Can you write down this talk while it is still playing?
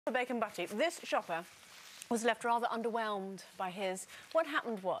The bacon butty. This shopper was left rather underwhelmed by his... What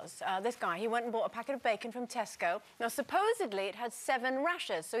happened was, this guy, he went and bought a packet of bacon from Tesco. Now, supposedly, it had 7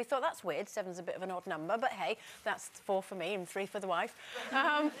 rashers, so he thought, that's weird, 7's a bit of an odd number, but hey, that's 4 for me and 3 for the wife.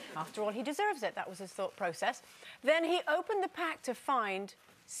 After all, he deserves it. That was his thought process. Then he opened the pack to find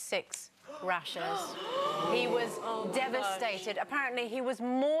 6 rashers. He was devastated. Apparently, he was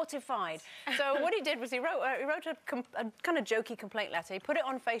mortified. So what he did was he wrote a kind of jokey complaint letter. He put it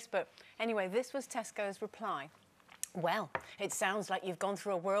on Facebook. Anyway, this was Tesco's reply. Well, it sounds like you've gone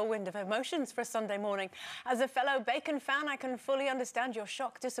through a whirlwind of emotions for a Sunday morning. As a fellow bacon fan, I can fully understand your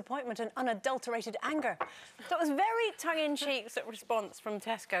shock, disappointment and unadulterated anger. So it was very tongue-in-cheek sort of response from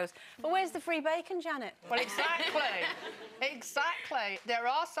Tesco's. But where's the free bacon, Janet? Well, exactly. Exactly. There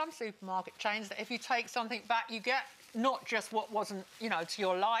are some supermarket chains that if you take something back, you get not just what wasn't, you know, to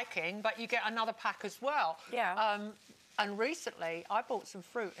your liking, but you get another pack as well. Yeah. And recently, I bought some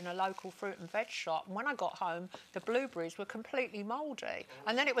fruit in a local fruit and veg shop, and when I got home, the blueberries were completely mouldy.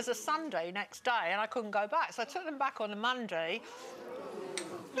 And then it was a Sunday next day, and I couldn't go back, so I took them back on a Monday.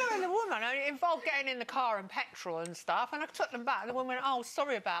 And the woman, it involved getting in the car and petrol and stuff, and I took them back, and the woman went, oh,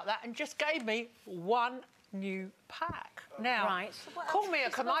 sorry about that, and just gave me 1 new pack. Now, right. Call me a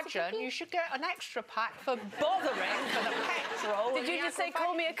curmudgeon, you should get an extra pack for bothering for the petrol. Did you just say,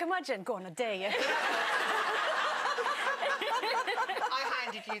 call me a curmudgeon? Go on, I dare you. I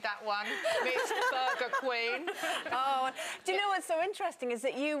handed you that one, Miss Burger Queen. Oh, do you know what's so interesting is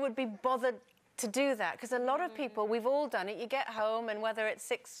that you would be bothered to do that, because a lot of people, we've all done it, you get home and whether it's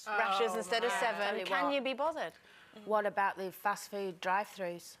 6 rashers instead of 7, can you be bothered? What about the fast food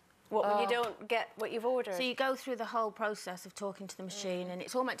drive-thrus? What, when you don't get what you've ordered? So you go through the whole process of talking to the machine and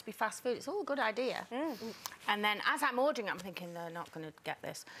it's all meant to be fast food. It's all a good idea. And then as I'm ordering it, I'm thinking they're not going to get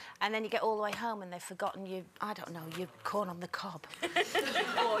this. And then you get all the way home and they've forgotten you, I don't know, your corn on the cob.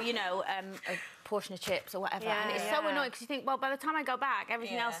 Or, you know, a portion of chips or whatever. Yeah, and it's so annoying because you think, well, by the time I go back,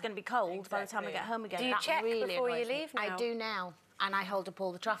 everything else is going to be cold by the time I get home again. Do you check really before you leave now? I do now. And I hold up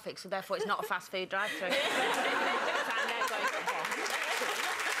all the traffic, so therefore it's not a fast food drive-thru.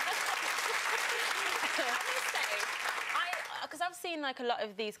 Because I've seen like a lot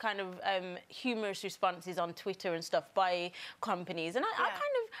of these kind of humorous responses on Twitter and stuff by companies, and I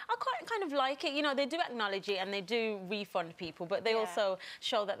quite kind of like it. You know, they do acknowledge it and they do refund people, but they also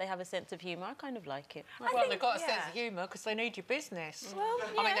show that they have a sense of humour. I kind of like it. Well, they've got a sense of humour because they need your business. Well,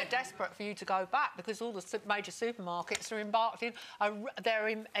 I mean, they're desperate for you to go back because all the major supermarkets are embarked in. They're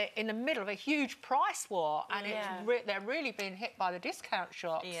in the middle of a huge price war, and they're really being hit by the discount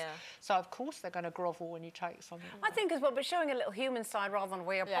shops. So of course they're going to grovel when you take something. I think as well, but showing a little human side rather than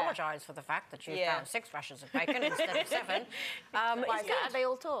we apologise for the fact that you found 6 rashers of bacon instead of 7. Why can't they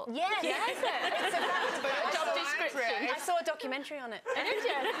all talk? Yes, it's a job description. I saw a documentary on it.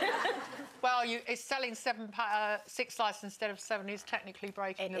 Well, it's selling 6 slices instead of 7 is technically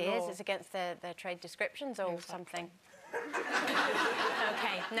breaking the law. It's against their trade descriptions or something.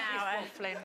 OK, now...